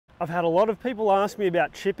I've had a lot of people ask me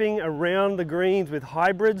about chipping around the greens with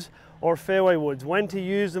hybrids or fairway woods, when to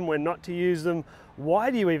use them, when not to use them,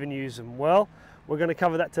 why do you even use them? Well, we're going to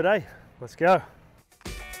cover that today. Let's go.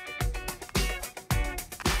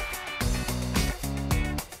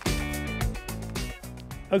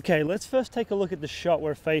 Okay, let's first take a look at the shot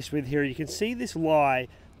we're faced with here. You can see this lie.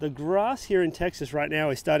 The grass here in Texas right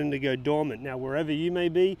now is starting to go dormant. Now, wherever you may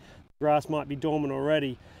be, the grass might be dormant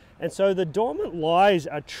already. And so the dormant lies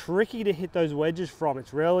are tricky to hit those wedges from.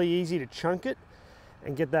 It's really easy to chunk it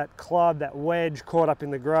and get that club, that wedge caught up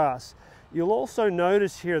in the grass. You'll also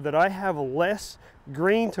notice here that I have less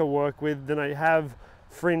green to work with than I have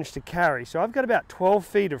fringe to carry. So I've got about 12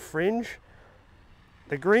 feet of fringe.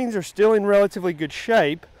 The greens are still in relatively good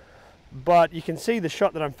shape, but you can see the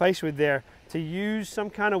shot that I'm faced with there. To use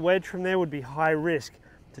some kind of wedge from there would be high risk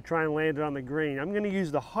to try and land it on the green. I'm going to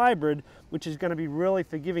use the hybrid, which is going to be really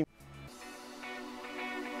forgiving.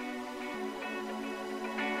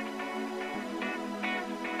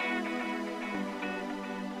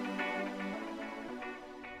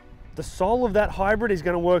 The sole of that hybrid is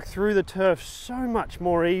going to work through the turf so much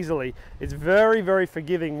more easily. It's very, very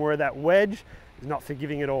forgiving, where that wedge is not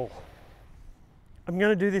forgiving at all. I'm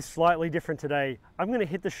going to do this slightly different today. I'm going to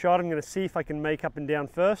hit the shot. I'm going to see if I can make up and down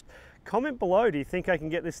first. Comment below, do you think I can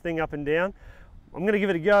get this thing up and down? I'm going to give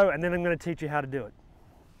it a go, and then I'm going to teach you how to do it.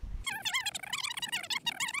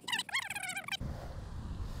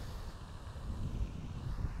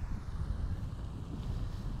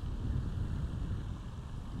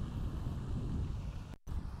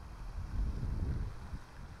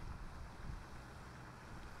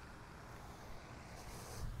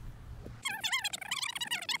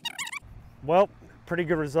 Well, pretty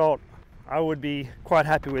good result. I would be quite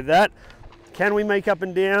happy with that. Can we make up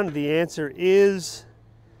and down? The answer is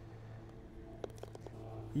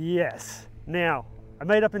yes. Now, I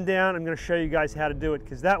made up and down. I'm going to show you guys how to do it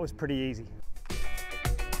because that was pretty easy.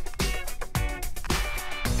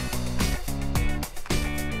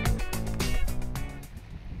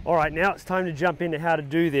 All right, now it's time to jump into how to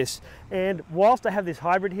do this. And whilst I have this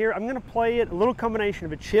hybrid here, I'm going to play it a little combination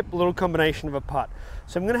of a chip, a little combination of a putt.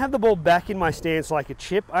 So I'm going to have the ball back in my stance like a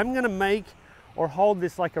chip. I'm going to make or hold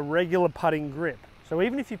this like a regular putting grip. So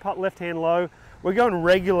even if you putt left hand low, we're going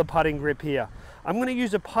regular putting grip here. I'm going to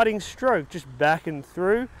use a putting stroke just back and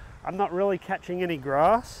through. I'm not really catching any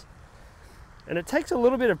grass. And it takes a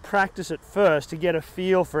little bit of practice at first to get a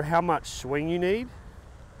feel for how much swing you need.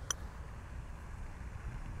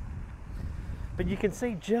 But you can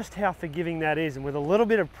see just how forgiving that is, and with a little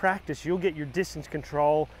bit of practice, you'll get your distance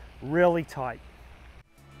control really tight.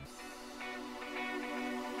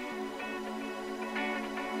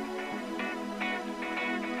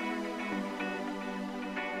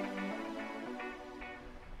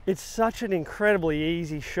 It's such an incredibly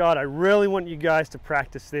easy shot. I really want you guys to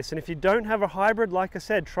practice this. And if you don't have a hybrid, like I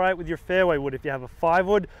said, try it with your fairway wood. If you have a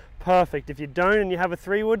 5-wood, perfect. If you don't and you have a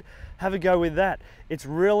 3-wood, have a go with that. It's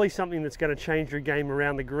really something that's going to change your game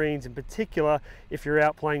around the greens, in particular if you're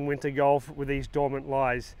out playing winter golf with these dormant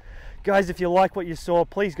lies. Guys, if you like what you saw,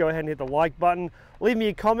 please go ahead and hit the like button. Leave me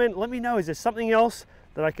a comment. Let me know, is there something else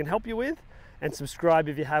that I can help you with? And subscribe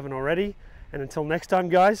if you haven't already. And until next time,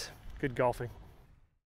 guys, good golfing.